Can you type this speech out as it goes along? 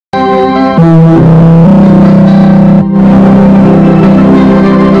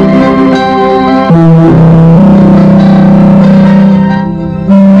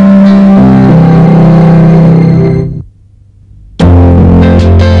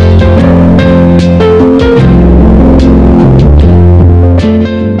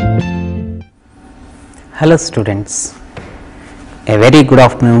Hello students, a very good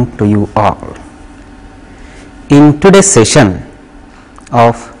afternoon to you all. In today's session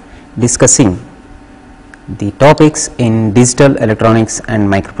of discussing the topics in digital electronics and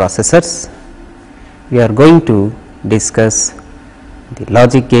microprocessors, we are going to discuss the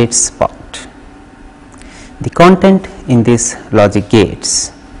logic gates part. The content in this logic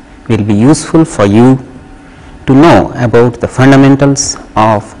gates will be useful for you to know about the fundamentals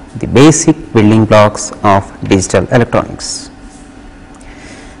of the basic building blocks of digital electronics.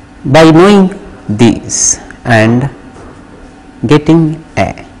 By knowing these and getting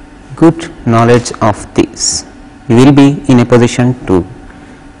a good knowledge of this, you will be in a position to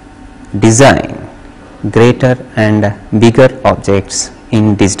design greater and bigger objects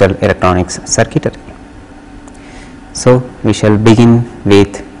in digital electronics circuitry. So, we shall begin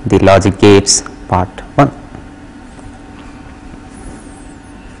with the logic gates part 1.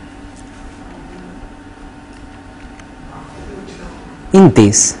 In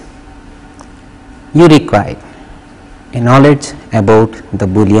this, you require a knowledge about the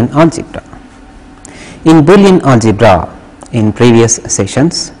Boolean algebra. In Boolean algebra, in previous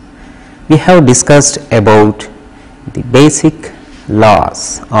sessions, we have discussed about the basic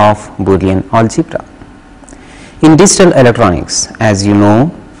laws of Boolean algebra. In digital electronics, as you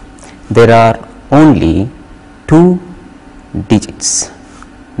know, there are only two digits,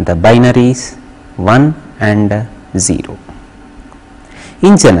 the binaries 1 and 0.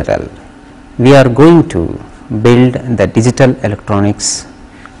 In general, we are going to build the digital electronics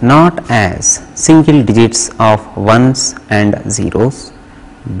not as single digits of ones and zeros,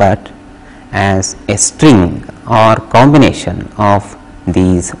 but as a string or combination of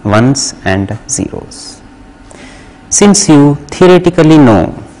these ones and zeros. Since you theoretically know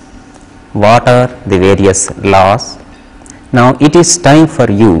what are the various laws, now it is time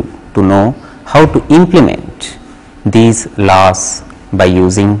for you to know how to implement these laws by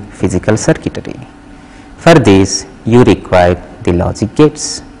using physical circuitry. For this, you require the logic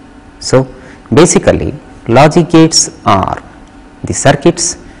gates. So, basically logic gates are the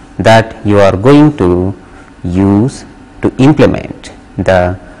circuits that you are going to use to implement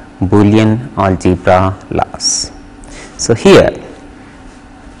the Boolean algebra laws. So, here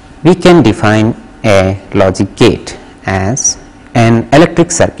we can define a logic gate as an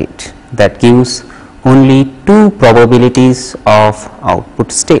electric circuit that gives only two probabilities of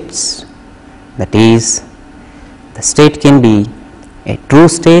output states, that is, the state can be a true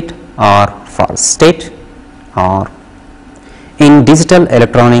state or false state, or in digital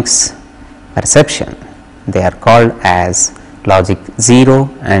electronics perception they are called as logic 0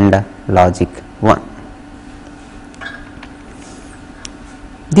 and logic 1.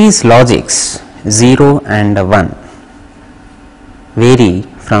 These logics 0 and 1 vary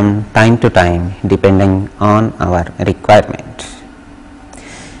from time to time depending on our requirement.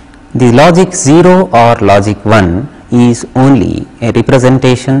 The logic 0 or logic 1 is only a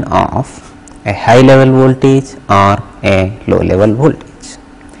representation of a high level voltage or a low level voltage.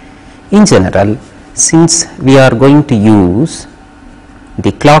 In general, since we are going to use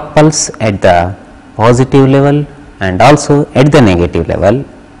the clock pulse at the positive level and also at the negative level,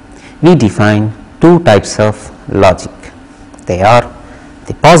 we define two types of logic. They are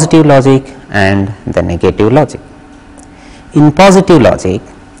the positive logic and the negative logic. In positive logic,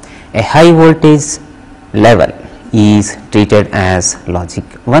 a high voltage level is treated as logic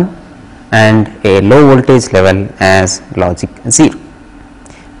 1 and a low voltage level as logic 0,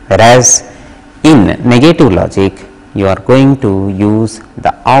 whereas in negative logic you are going to use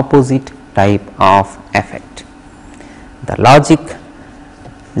the opposite type of effect. The logic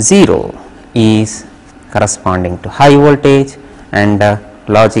 0 is corresponding to high voltage and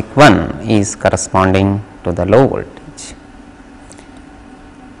logic 1 is corresponding to the low voltage.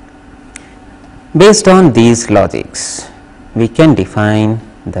 Based on these logics, we can define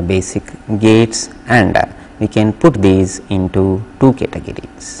the basic gates and we can put these into two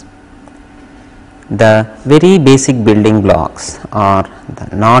categories. The very basic building blocks are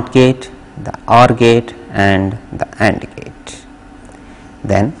the NOT gate, the OR gate and the AND gate.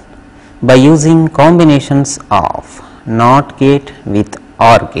 Then, by using combinations of NOT gate with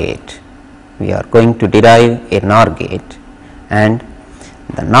OR gate, we are going to derive a NOR gate, and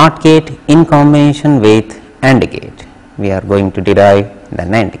the NOT gate in combination with AND gate, we are going to derive the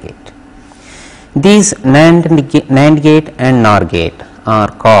NAND gate. These NAND gate and NOR gate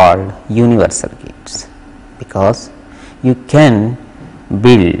are called universal gates because you can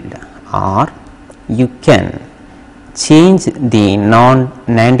build or you can change the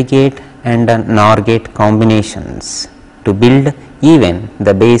non-NAND gate and NOR gate combinations to build even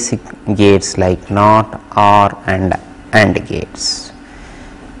the basic gates like NOT, OR and AND gates.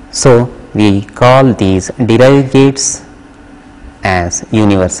 So, we call these derived gates as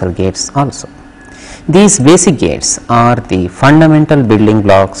universal gates also. These basic gates are the fundamental building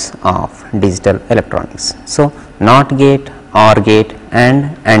blocks of digital electronics. So, NOT gate, OR gate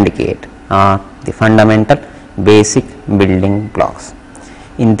and AND gate are the fundamental basic building blocks.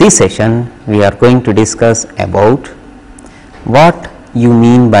 In this session, we are going to discuss about what you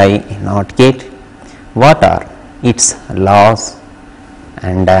mean by a NOT gate, what are its laws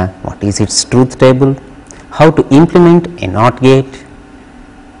and what is its truth table, how to implement a NOT gate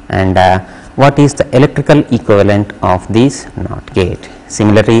and what is the electrical equivalent of this NOT gate.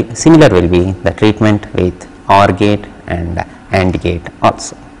 Similar will be the treatment with OR gate and AND gate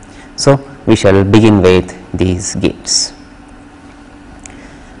also. So, we shall begin with these gates.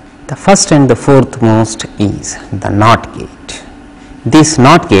 The first and the foremost is the NOT gate. This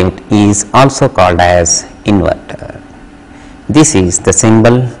NOT gate is also called as inverter. This is the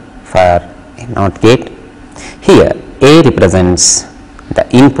symbol for a NOT gate. Here A represents the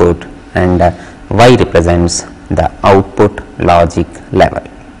input and Y represents the output logic level.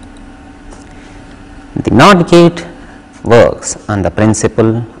 The NOT gate works on the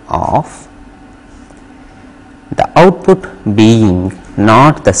principle of the output being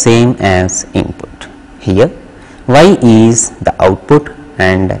not the same as input. Here Y is the output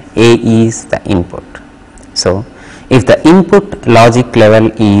and A is the input. So, if the input logic level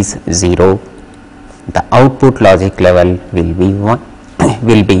is 0, the output logic level will be 1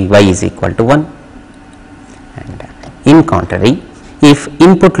 will be Y is equal to 1, and in contrary, if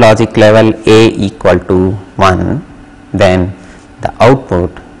input logic level A equal to 1, then the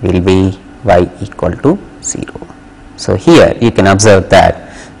output will be Y equal to 0. So, here you can observe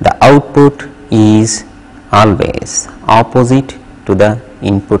that the output is always opposite to the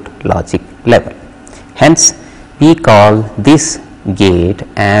input logic level. Hence, we call this gate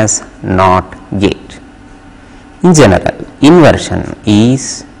as NOT gate. In general, inversion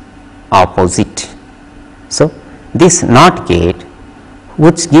is opposite. So, this NOT gate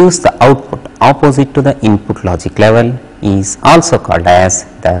which gives the output opposite to the input logic level is also called as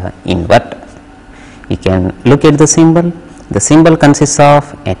the inverter. You can look at the symbol. The symbol consists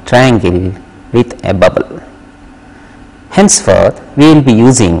of a triangle with a bubble. Henceforth, we will be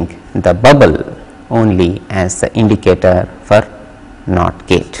using the bubble only as the indicator for NOT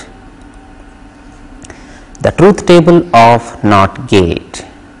gate. The truth table of NOT gate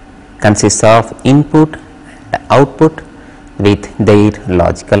consists of input and output with their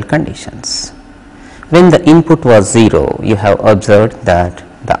logical conditions. When the input was 0, you have observed that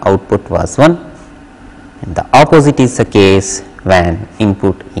the output was 1, and the opposite is the case when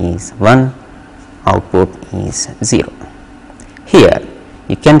input is 1, output is 0. Here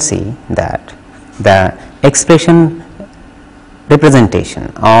you can see that the expression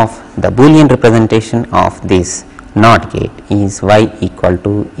representation of the Boolean representation of this NOT gate is Y equal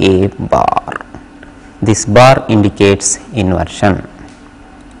to A bar. This bar indicates inversion.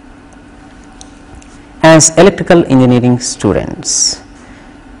 As electrical engineering students,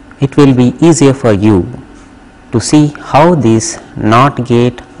 it will be easier for you to see how this NOT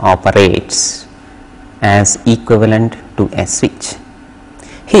gate operates as equivalent to a switch.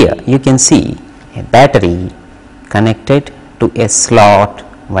 Here you can see a battery connected to a slot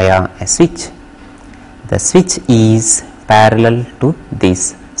via a switch. The switch is parallel to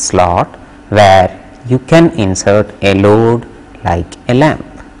this slot where you can insert a load like a lamp.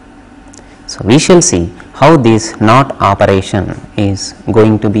 So, we shall see how this NOT operation is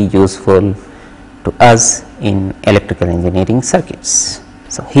going to be useful to us in electrical engineering circuits.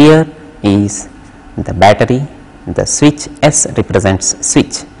 So, here is the battery, the switch S represents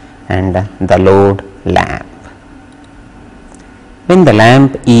switch and the load lamp. When the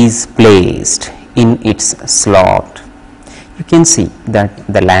lamp is placed in its slot, you can see that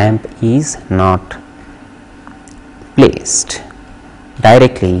the lamp is not placed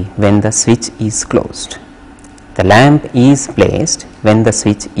directly when the switch is closed. The lamp is placed when the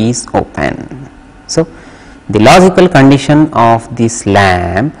switch is open. So, the logical condition of this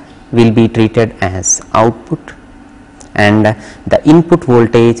lamp will be treated as output and the input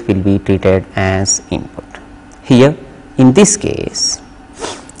voltage will be treated as input. Here in this case,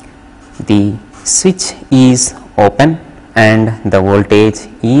 the switch is open and the voltage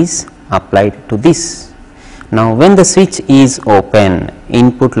is applied to this. Now, when the switch is open,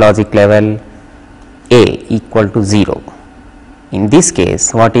 input logic level A equal to 0. In this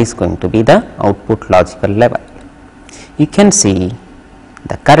case, what is going to be the output logical level? You can see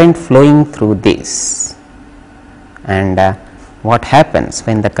the current flowing through this and what happens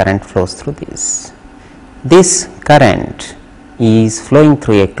when the current flows through this? This current is flowing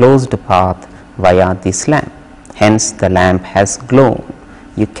through a closed path via this lamp, hence the lamp has glow.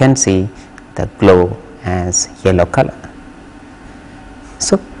 You can see the glow as yellow color.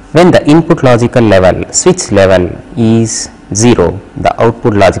 So, when the input logical level, switch level is 0, the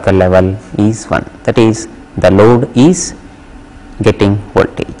output logical level is 1, that is the load is getting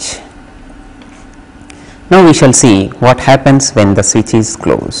voltage. Now we shall see what happens when the switch is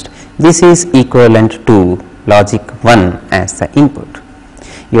closed. This is equivalent to logic 1 as the input.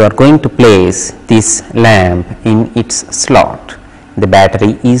 You are going to place this lamp in its slot. The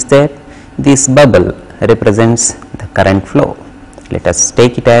battery is there. This bubble represents the current flow. Let us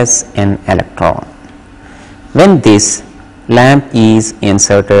take it as an electron. When this lamp is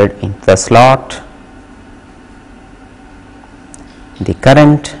inserted into the slot, the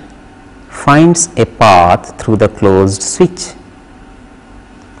current finds a path through the closed switch.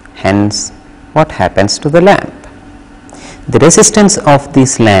 Hence, what happens to the lamp? The resistance of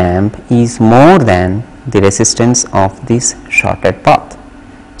this lamp is more than the resistance of this shorted path.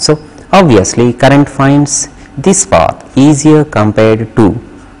 So, obviously, current finds this path easier compared to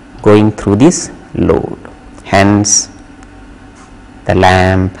going through this load. Hence, the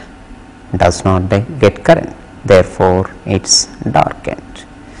lamp does not get current, therefore, it is darkened.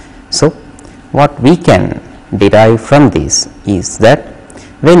 So, what we can derive from this is that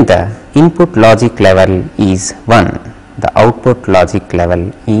when the input logic level is 1, the output logic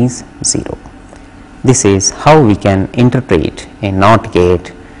level is 0. This is how we can interpret a NOT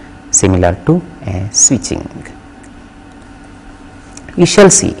gate similar to a switching. We shall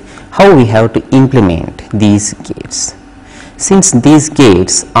see how we have to implement these gates. Since these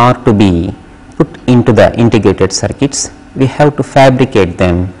gates are to be put into the integrated circuits, we have to fabricate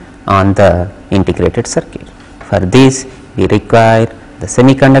them on the integrated circuit. For this, we require the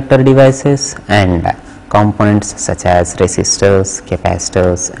semiconductor devices and components such as resistors,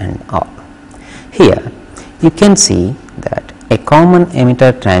 capacitors and all. Here, you can see that a common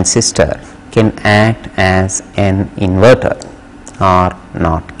emitter transistor can act as an inverter or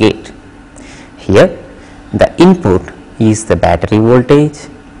NOT gate. Here, the input is the battery voltage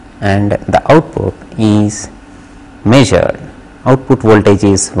and the output is measured. Output voltage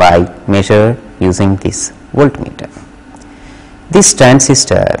is Y measured using this voltmeter. This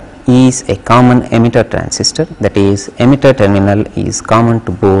transistor is a common emitter transistor, that is emitter terminal is common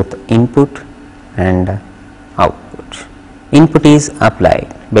to both input and output. Input is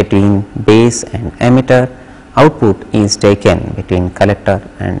applied between base and emitter, output is taken between collector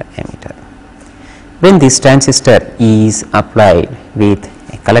and emitter. When this transistor is applied with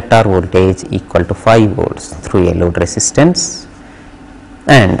a collector voltage equal to 5 volts through a load resistance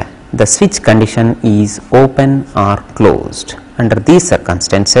and the switch condition is open or closed, under these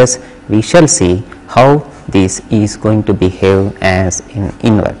circumstances we shall see how this is going to behave as an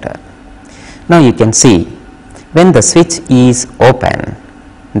inverter. Now you can see when the switch is open,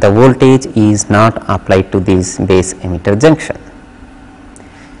 the voltage is not applied to this base emitter junction,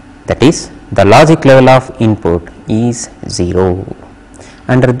 that is the logic level of input is 0.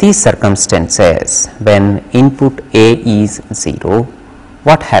 Under these circumstances, when input A is 0,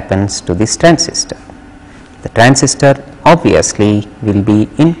 what happens to this transistor? The transistor obviously will be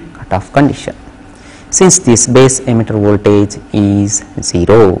in cutoff condition. Since this base emitter voltage is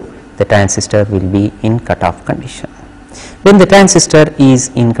 0, the transistor will be in cutoff condition. When the transistor is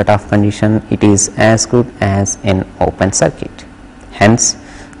in cutoff condition, it is as good as an open circuit. Hence,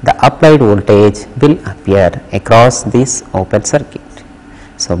 the applied voltage will appear across this open circuit.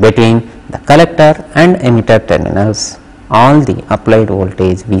 So, between the collector and emitter terminals, all the applied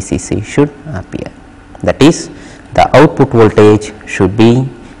voltage VCC should appear. That is, the output voltage should be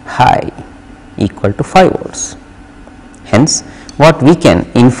high, equal to 5 volts. Hence, what we can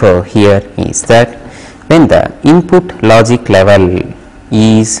infer here is that when the input logic level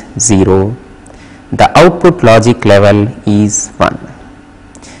is 0, the output logic level is 1.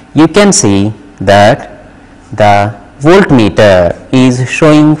 You can see that the voltmeter is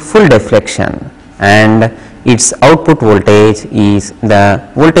showing full deflection and its output voltage is, the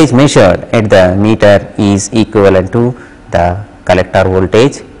voltage measured at the meter is equivalent to the collector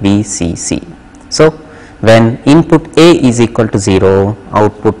voltage VCC. So, when input A is equal to 0,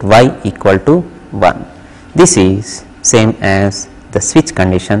 output Y equal to 1. This is same as the switch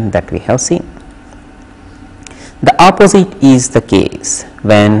condition that we have seen. The opposite is the case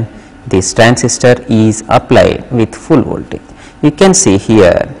when this transistor is applied with full voltage. You can see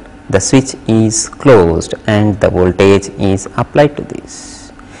here the switch is closed and the voltage is applied to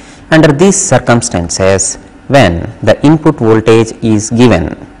this. Under these circumstances, when the input voltage is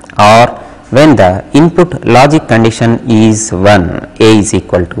given or when the input logic condition is 1, A is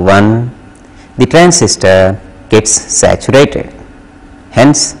equal to 1, the transistor gets saturated.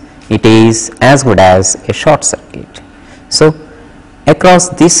 Hence, it is as good as a short circuit. So, across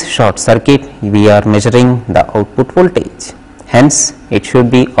this short circuit we are measuring the output voltage. Hence, it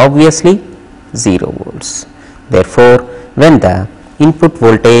should be obviously 0 volts. Therefore, when the input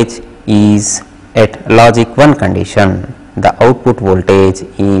voltage is at logic 1 condition, the output voltage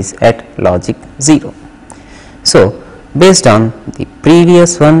is at logic 0. So, based on the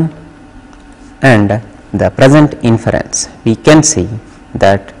previous one and the present inference, we can see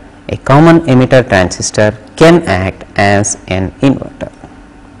that a common emitter transistor can act as an inverter.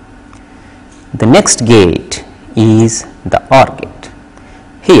 The next gate is the OR gate.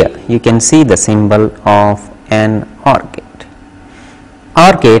 Here you can see the symbol of an OR gate.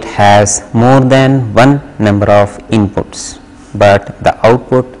 OR gate has more than one number of inputs, but the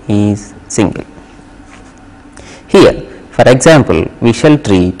output is single. Here, for example, we shall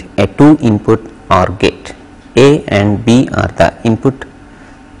treat a 2-input OR gate. A and B are the input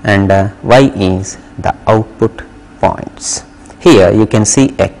and Y is the output points. Here you can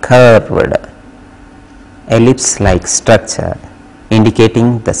see a curved ellipse-like structure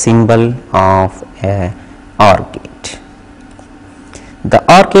indicating the symbol of a OR gate. The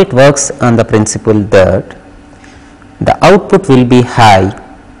OR gate works on the principle that the output will be high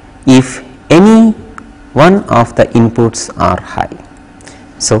if any one of the inputs are high.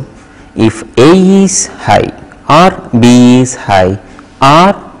 So, if A is high or B is high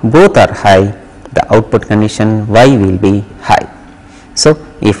or both are high, the output condition Y will be high. So,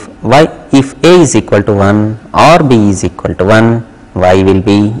 if A is equal to 1 or B is equal to 1, Y will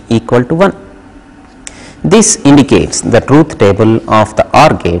be equal to 1. This indicates the truth table of the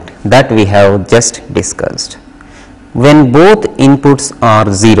OR gate that we have just discussed. When both inputs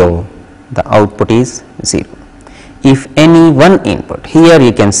are 0, the output is 0. If any one input, here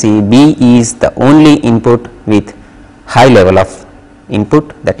you can see B is the only input with high level of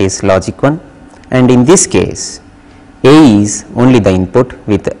input, that is logic 1, and in this case A is only the input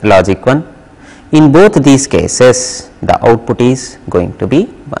with logic 1. In both these cases, the output is going to be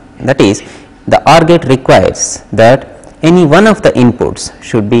 1. That is, the OR gate requires that any one of the inputs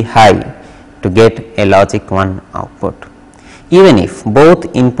should be high to get a logic 1 output. Even if both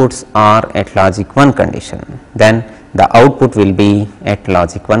inputs are at logic 1 condition, then the output will be at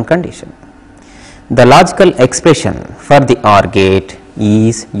logic 1 condition. The logical expression for the OR gate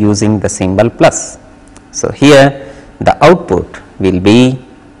is using the symbol plus. So, here the output will be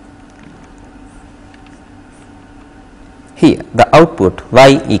the output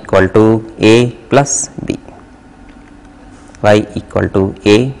Y equal to A plus B. Y equal to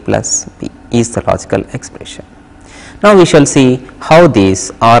A plus B is the logical expression. Now, we shall see how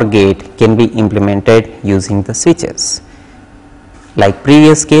this OR gate can be implemented using the switches. Like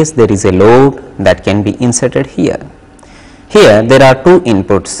previous case, there is a load that can be inserted here. Here there are two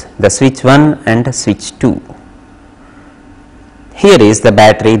inputs, the switch 1 and switch 2. Here is the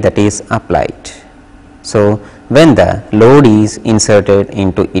battery that is applied. So, when the load is inserted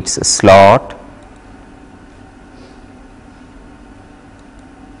into its slot,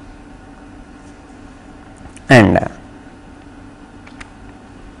 and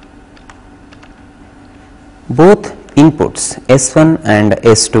both inputs S1 and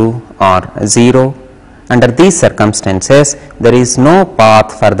S2 are 0, under these circumstances there is no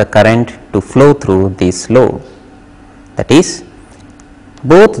path for the current to flow through this load. That is,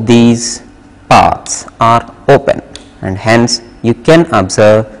 both these paths are open and hence you can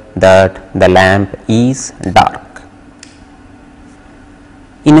observe that the lamp is dark.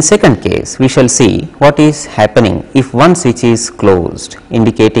 In a second case, we shall see what is happening if one switch is closed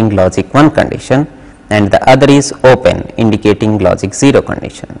indicating logic 1 condition and the other is open indicating logic 0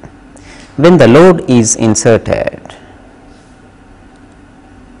 condition. When the load is inserted,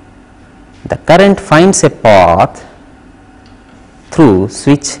 the current finds a path through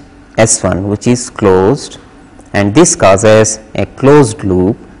switch S1 which is closed, and this causes a closed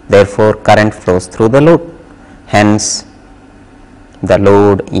loop, therefore current flows through the load, hence the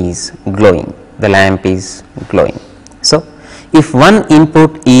load is glowing, the lamp is glowing. So, if one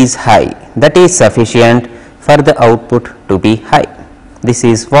input is high, that is sufficient for the output to be high. This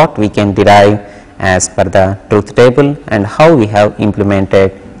is what we can derive as per the truth table and how we have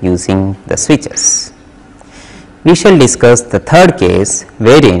implemented using the switches. We shall discuss the third case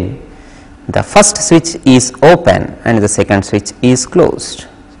wherein the first switch is open and the second switch is closed.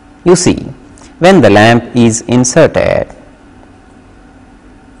 You see, when the lamp is inserted,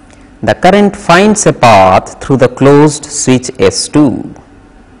 the current finds a path through the closed switch S2.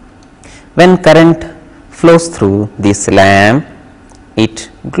 When current flows through this lamp, it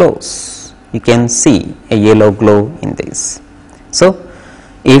glows. You can see a yellow glow in this. So,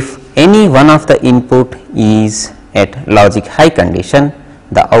 if any one of the input is at logic high condition,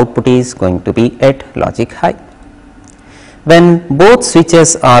 the output is going to be at logic high. When both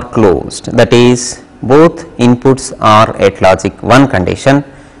switches are closed, that is both inputs are at logic 1 condition,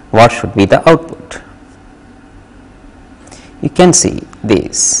 what should be the output? You can see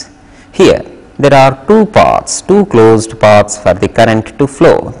this. Here there are two paths, two closed paths for the current to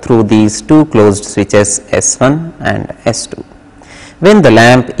flow through these two closed switches S1 and S2. When the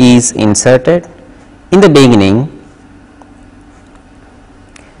lamp is inserted, in the beginning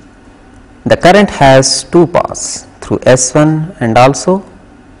the current has two paths, through S1 and also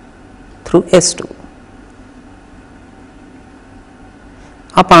through S2.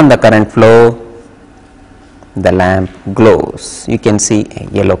 Upon the current flow, the lamp glows. You can see a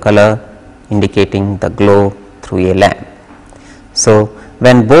yellow color indicating the glow through a lamp. So,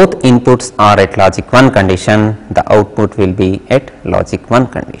 when both inputs are at logic 1 condition, the output will be at logic 1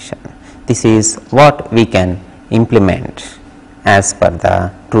 condition. This is what we can implement as per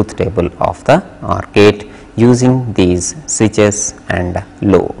the truth table of the OR gate using these switches and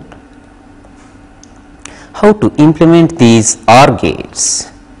load. How to implement these OR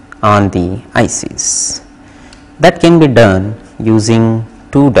gates on the ICs? That can be done using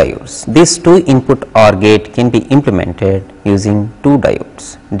two diodes. This two input OR gate can be implemented using two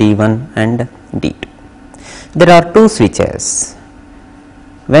diodes, D1 and D2. There are two switches.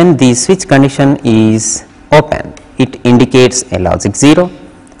 When the switch condition is open, it indicates a logic 0,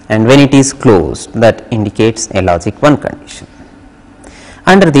 and when it is closed, that indicates a logic 1 condition.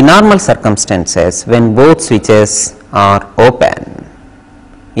 Under the normal circumstances, when both switches are open,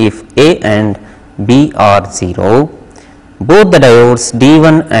 if A and B are 0, both the diodes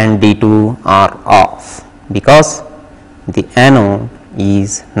D1 and D2 are off because the anode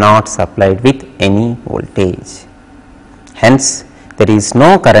is not supplied with any voltage. Hence, there is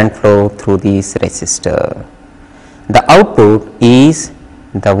no current flow through this resistor. The output is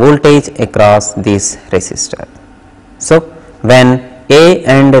the voltage across this resistor. So, when A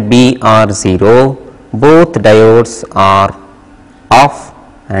and B are 0, both diodes are off,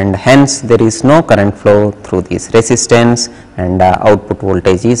 and hence there is no current flow through this resistance, and output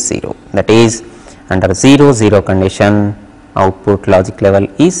voltage is 0. That is, under 0 0 condition, output logic level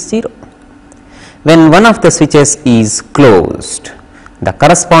is 0. When one of the switches is closed, the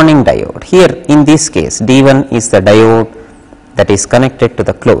corresponding diode, here in this case D1 is the diode that is connected to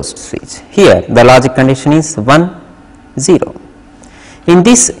the closed switch. Here the logic condition is 1 0. In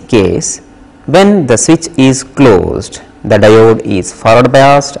this case, when the switch is closed, the diode is forward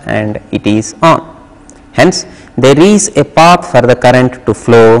biased and it is on. Hence, there is a path for the current to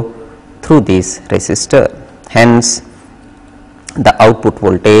flow through this resistor. Hence, the output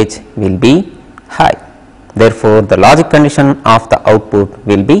voltage will be high. Therefore, the logic condition of the output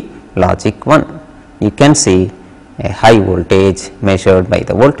will be logic 1. You can see a high voltage measured by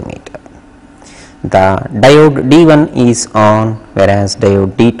the voltmeter. The diode D1 is on, whereas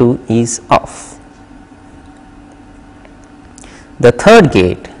diode D2 is off. The third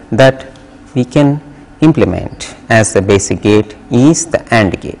gate that we can implement as the basic gate is the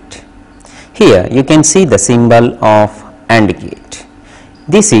AND gate. Here you can see the symbol of AND gate.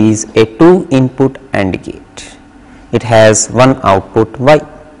 This is a 2 input AND gate. It has one output Y.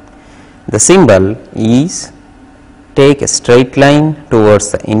 The symbol is take a straight line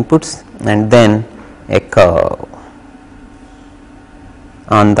towards the inputs and then a curve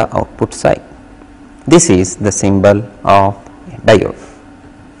on the output side. This is the symbol of diode.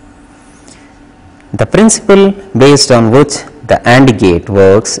 The principle based on which the AND gate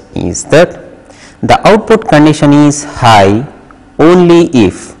works is that the output condition is high only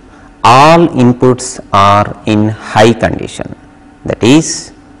if all inputs are in high condition. That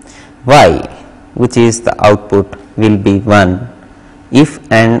is, Y, which is the output, will be 1 if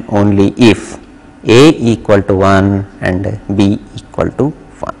and only if A equal to 1 and B equal to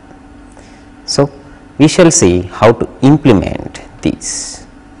 1. So, we shall see how to implement this.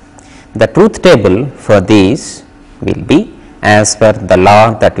 The truth table for this will be as per the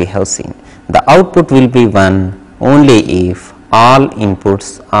law that we have seen. The output will be 1 only if all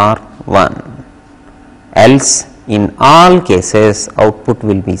inputs are 1, else in all cases output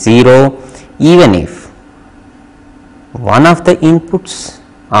will be 0 even if one of the inputs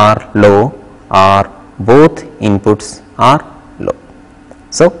are low or both inputs are low.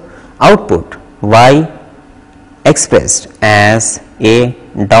 So, output Y expressed as A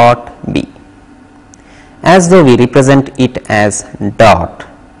dot B. As though we represent it as dot,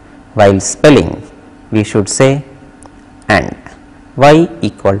 while spelling we should say AND. Y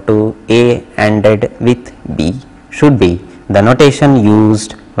equal to A ANDed with B should be the notation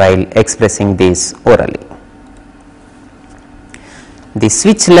used while expressing this orally. The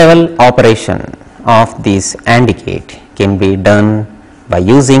switch level operation of this AND gate can be done by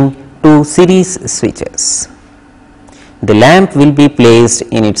using two series switches. The lamp will be placed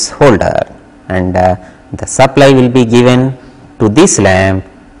in its holder and the supply will be given to this lamp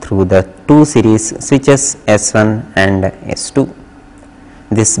through the two series switches S1 and S2.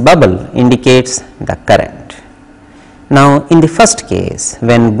 This bubble indicates the current. Now, in the first case,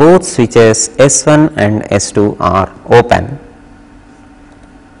 when both switches S1 and S2 are open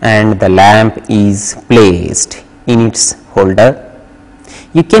and the lamp is placed in its holder,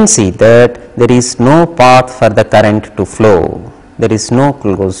 you can see that there is no path for the current to flow. There is no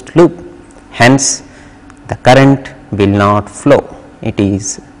closed loop. Hence, the current will not flow. It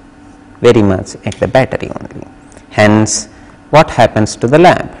is very much at the battery only. Hence, what happens to the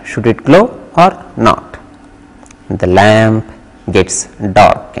lamp? Should it glow or not? The lamp gets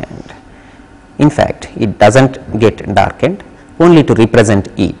darkened. In fact, it does not get darkened. Only to represent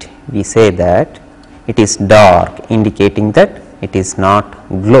it, we say that it is dark, indicating that it is not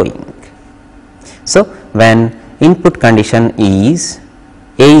glowing. So, when input condition is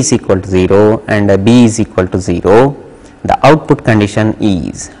A is equal to 0 and B is equal to 0, the output condition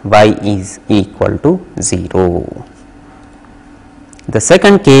is Y is equal to 0. The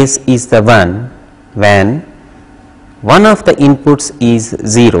second case is the one when one of the inputs is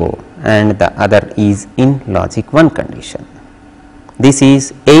 0 and the other is in logic 1 condition. This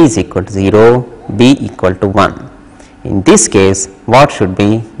is A is equal to 0, B equal to 1. In this case, what should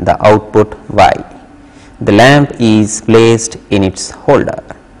be the output Y? The lamp is placed in its holder.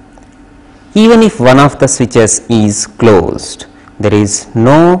 Even if one of the switches is closed, there is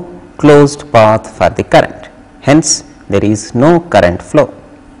no closed path for the current. Hence, there is no current flow.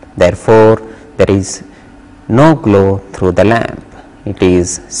 Therefore, there is no glow through the lamp. It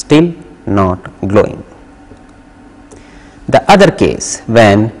is still not glowing. The other case,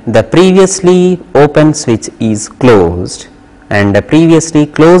 when the previously open switch is closed and the previously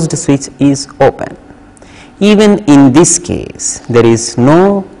closed switch is open. Even in this case, there is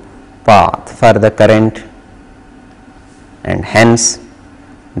no path for the current and hence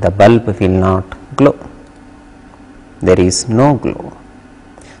the bulb will not glow. There is no glow.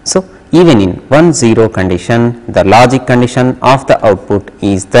 So, even in 1-0 condition, the logic condition of the output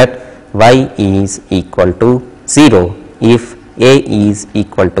is that Y is equal to 0 if A is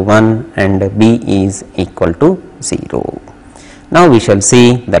equal to 1 and B is equal to 0. Now, we shall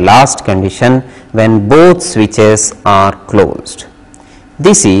see the last condition when both switches are closed.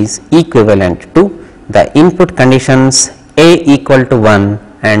 This is equivalent to the input conditions A equal to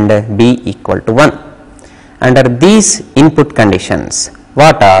 1 and B equal to 1. Under these input conditions,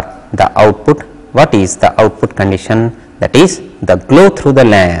 what are the output? What is the output condition? That is, the glow through the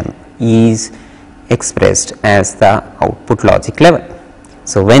lamp is expressed as the output logic level.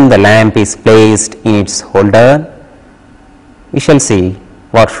 So, when the lamp is placed in its holder, we shall see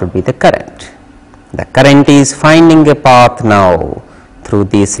what should be the current. The current is finding a path now through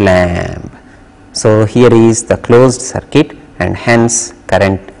this lamp. So, here is the closed circuit and hence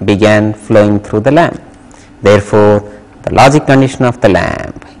current began flowing through the lamp. Therefore, the logic condition of the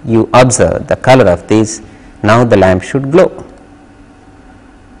lamp, you observe the color of this, now the lamp should glow.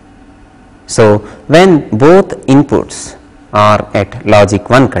 So, when both inputs are at logic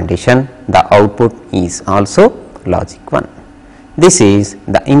 1 condition, the output is also logic 1. This is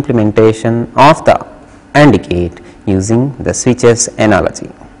the implementation of the AND gate using the switches analogy.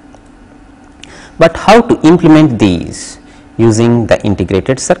 But how to implement these using the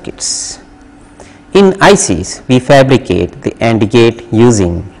integrated circuits? In ICs, we fabricate the AND gate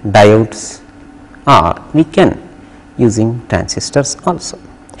using diodes, or we can using transistors also.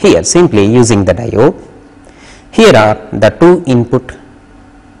 Here, simply using the diode. Here are the two input.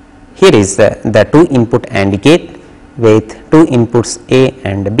 Here is the two input AND gate with two inputs A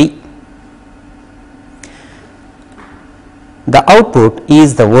and B. The output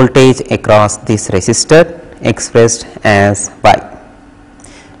is the voltage across this resistor expressed as Y.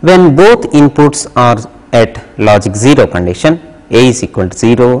 When both inputs are at logic 0 condition, A is equal to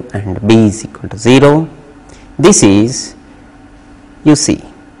 0 and B is equal to 0, this is, you see,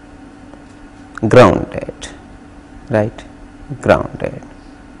 grounded, right, grounded.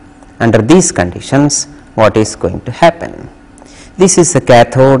 Under these conditions, what is going to happen? This is the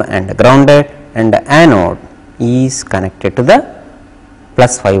cathode and grounded, and the anode is connected to the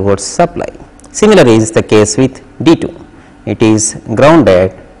plus 5 volts supply. Similar is the case with D2. It is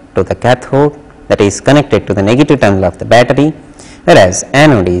grounded to the cathode, that is connected to the negative terminal of the battery, whereas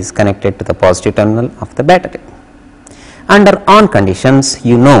anode is connected to the positive terminal of the battery. Under on conditions,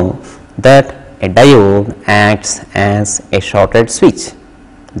 you know that a diode acts as a shorted switch.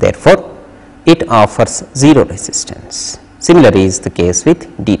 Therefore, it offers 0 resistance. Similar is the case with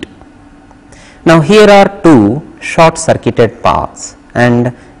D2. Now, here are two short circuited paths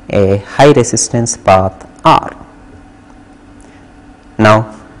and a high resistance path R.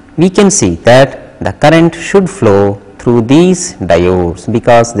 Now, we can see that the current should flow through these diodes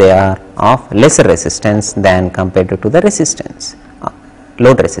because they are of lesser resistance than compared to the resistance,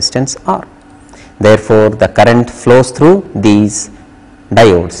 load resistance R. Therefore, the current flows through these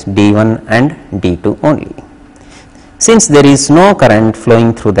diodes D1 and D2 only. Since there is no current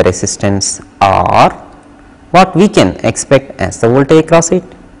flowing through the resistance R, what we can expect as the voltage across it?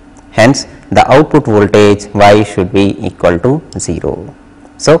 Hence, the output voltage Y should be equal to 0.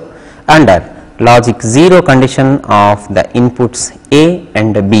 So, under logic 0 condition of the inputs A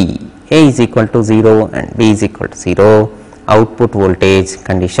and B, A is equal to 0 and B is equal to 0, output voltage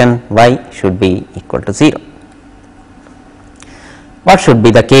condition Y should be equal to 0. What should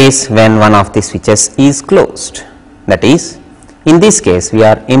be the case when one of the switches is closed? That is, in this case we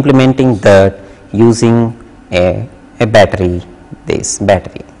are implementing that using a battery, this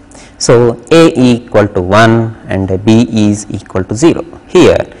battery. So, A equal to 1 and B is equal to 0.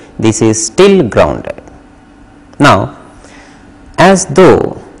 Here this is still grounded. Now, as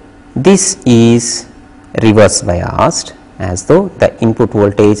though this is reverse biased, as though the input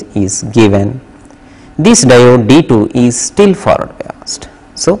voltage is given, this diode D2 is still forward biased.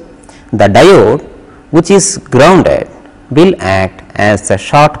 So, the diode which is grounded will act as the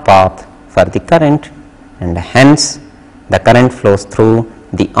short path for the current, and hence the current flows through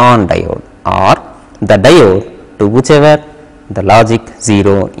the on diode or the diode to whichever the logic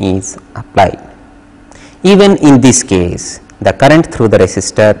 0 is applied. Even in this case, the current through the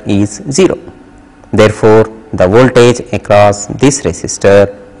resistor is 0. Therefore, the voltage across this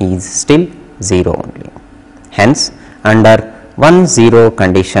resistor is still 0 only. Hence, under 1 0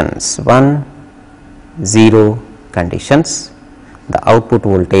 conditions, the output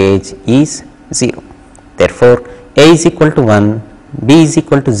voltage is 0. Therefore, A is equal to 1, B is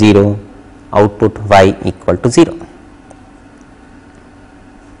equal to 0, output Y equal to 0.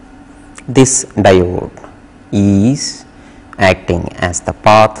 This diode is acting as the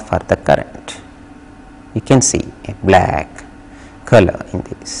path for the current. You can see a black color in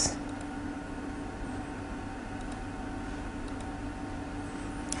this.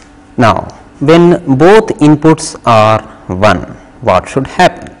 Now, when both inputs are 1, what should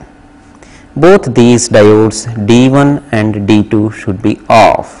happen? Both these diodes D1 and D2 should be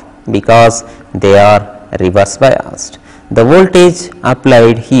off because they are reverse biased. The voltage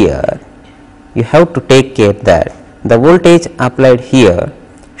applied here, you have to take care that the voltage applied here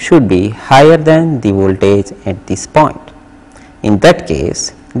should be higher than the voltage at this point. In that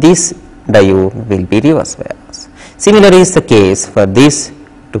case, this diode will be reverse bias. Similar is the case for this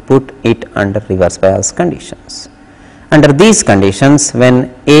to put it under reverse bias conditions. Under these conditions,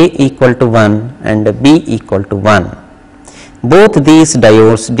 when A equal to 1 and B equal to 1, both these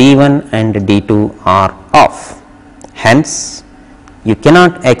diodes D1 and D2 are off. Hence, you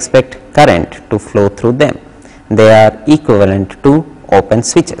cannot expect current to flow through them. They are equivalent to open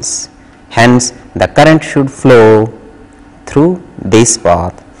switches. Hence, the current should flow through this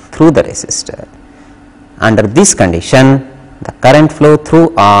path through the resistor. Under this condition, the current flow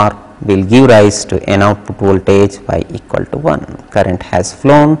through R will give rise to an output voltage Y equal to 1. Current has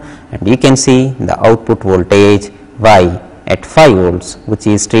flown and you can see the output voltage Y at 5 volts, which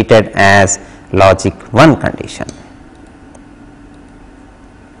is treated as logic 1 condition.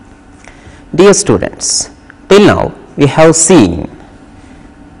 Dear students, till now we have seen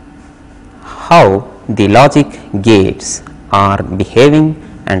how the logic gates are behaving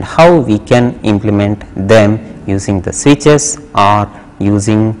and how we can implement them using the switches or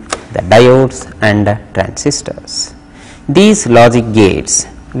using the diodes and transistors. These logic gates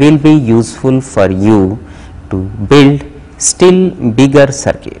will be useful for you to build still bigger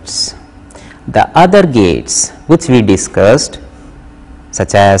circuits. The other gates which we discussed,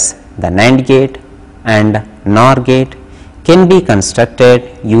 such as the NAND gate and NOR gate, can be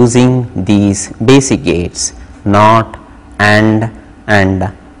constructed using these basic gates, NOT, AND and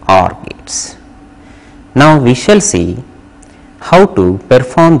OR gates. Now we shall see how to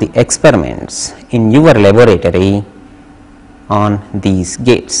perform the experiments in your laboratory on these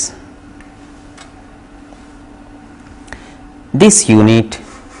gates. This unit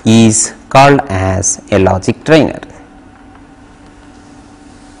is called as a logic trainer.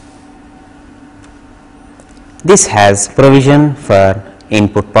 This has provision for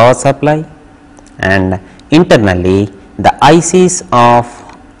input power supply, and internally the ICs of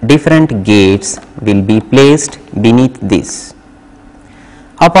different gates will be placed beneath this.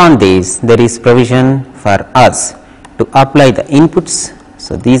 Upon this, there is provision for us to apply the inputs.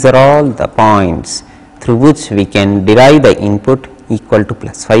 So, these are all the points through which we can derive the input equal to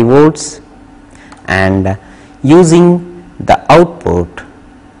plus 5 volts, and using the output,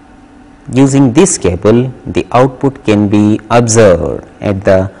 using this cable, the output can be observed at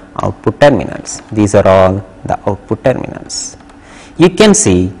the output terminals. These are all the output terminals. You can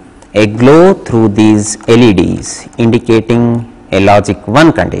see a glow through these LEDs indicating a logic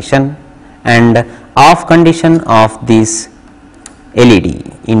 1 condition, and off condition of this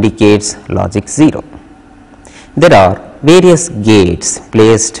LED indicates logic 0. There are various gates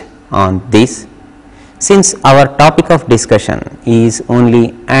placed on this. Since our topic of discussion is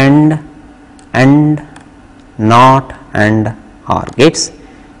only AND, NOT and OR gates,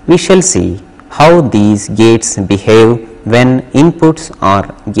 we shall see how these gates behave when inputs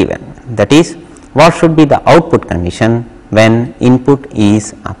are given. That is, what should be the output condition when input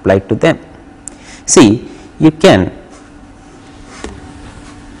is applied to them. See, you can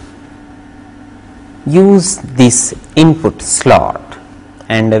use this input slot,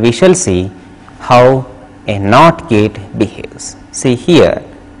 and we shall see how a NOT gate behaves. See here,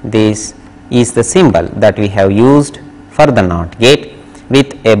 this is the symbol that we have used for the NOT gate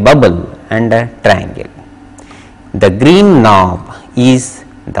with a bubble and a triangle. The green knob is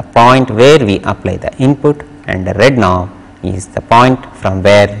the point where we apply the input, and the red knob is the point from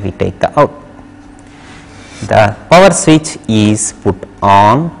where we take the output. The power switch is put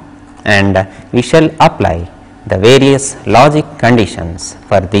on, and we shall apply the various logic conditions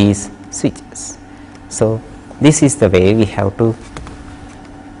for these switches. So, this is the way we have to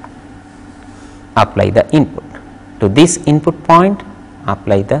apply the input. To this input point,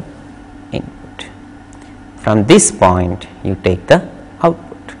 apply the input. From this point, you take the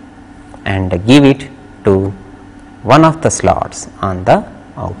output and give it to one of the slots on the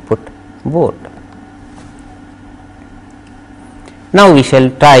output board. Now, we shall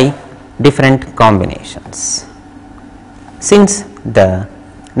try different combinations. Since the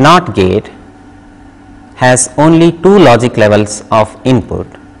NOT gate has only 2 logic levels of input,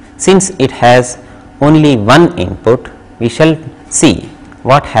 since it has only one input, we shall see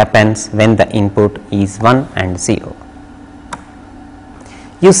what happens when the input is 1 and 0.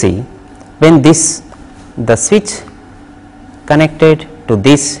 You see, when the switch connected to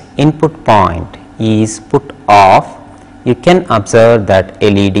this input point is put off, you can observe that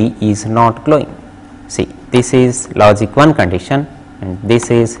LED is not glowing. See, this is logic 1 condition and this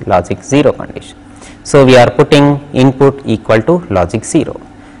is logic 0 condition. So, we are putting input equal to logic 0,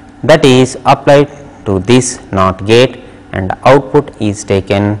 that is applied to this NOT gate, and output is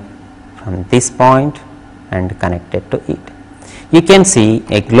taken from this point and connected to it. You can see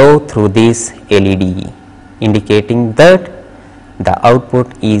a glow through this LED indicating that the output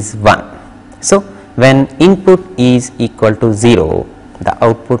is 1. So, when input is equal to 0, the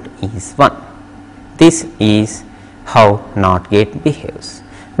output is 1. This is how NOT gate behaves.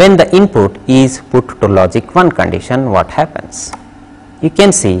 When the input is put to logic 1 condition, what happens? You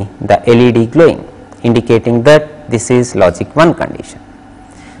can see the LED glowing indicating that this is logic 1 condition.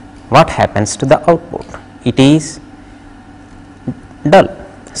 What happens to the output? It is dull.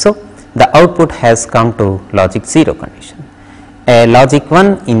 So, the output has come to logic 0 condition. A logic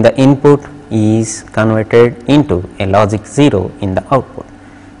 1 in the input is converted into a logic 0 in the output.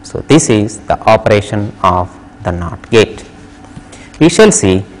 So, this is the operation of the NOT gate. We shall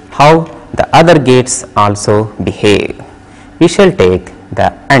see how the other gates also behave. We shall take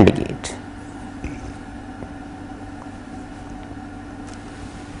the AND gate.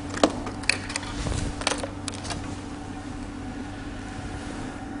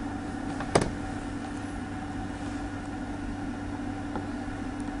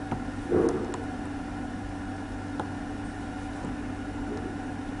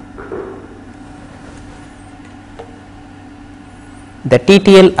 The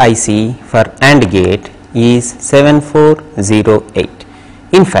TTL IC for AND gate is 7408.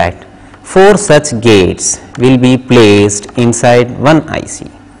 In fact, 4 such gates will be placed inside one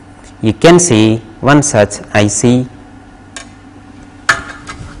IC. You can see one such IC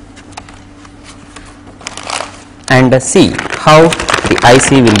and see how the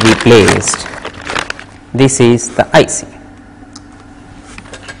IC will be placed. This is the IC.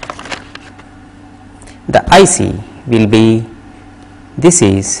 The IC will be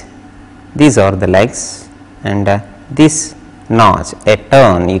these are the legs, and this notch, a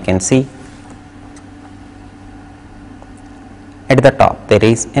turn, you can see at the top there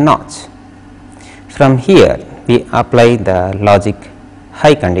is a notch. From here we apply the logic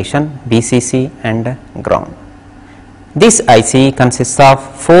high condition VCC and ground. This IC consists of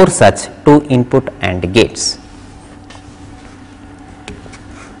 4 such 2 input AND gates.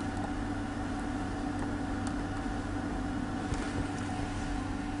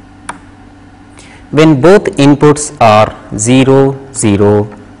 When both inputs are 0, 0,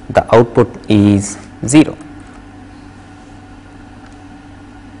 the output is 0.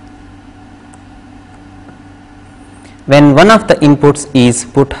 When one of the inputs is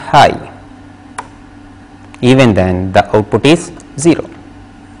put high, even then the output is 0.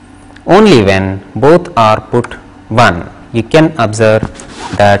 Only when both are put 1, you can observe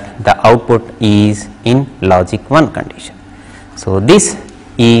that the output is in logic 1 condition. So, this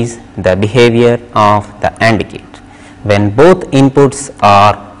is the behavior of the AND gate when both inputs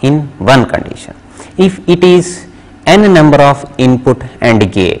are in 1 condition. If it is n number of input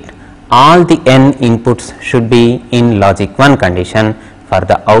AND gate, all the n inputs should be in logic 1 condition for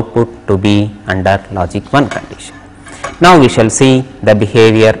the output to be under logic 1 condition. Now, we shall see the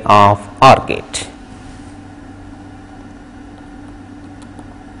behavior of OR gate.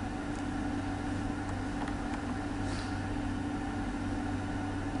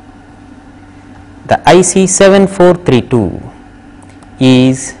 The IC 7432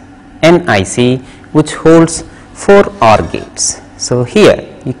 is an IC which holds 4 OR gates. So, here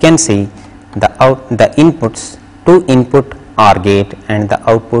you can see the inputs, 2 input OR gate and the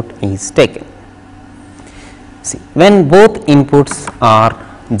output is taken. See, when both inputs are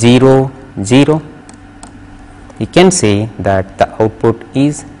 0, 0, you can say that the output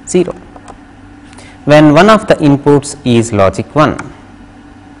is 0. When one of the inputs is logic 1,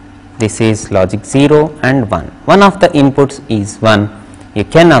 this is logic 0 and 1. One of the inputs is 1, you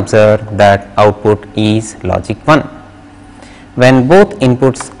can observe that output is logic 1. When both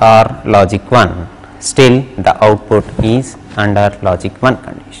inputs are logic 1, still the output is under logic 1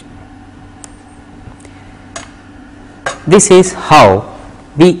 condition. This is how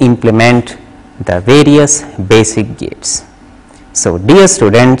we implement the various basic gates. So, dear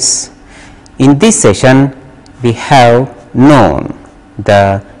students, in this session we have known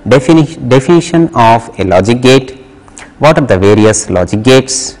the definition of a logic gate, what are the various logic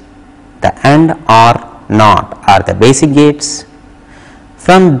gates, the AND, OR, NOT are the basic gates.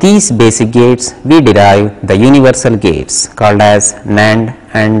 From these basic gates we derive the universal gates called as NAND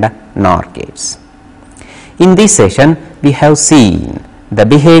and NOR gates. In this session we have seen the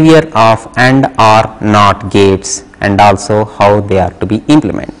behavior of AND, OR, NOT gates and also how they are to be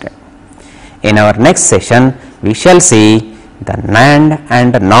implemented. In our next session we shall see the NAND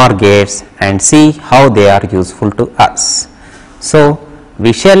and NOR gates and see how they are useful to us. So,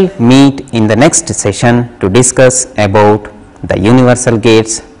 we shall meet in the next session to discuss about the universal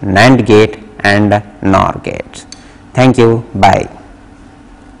gates, NAND gate and NOR gates. Thank you. Bye.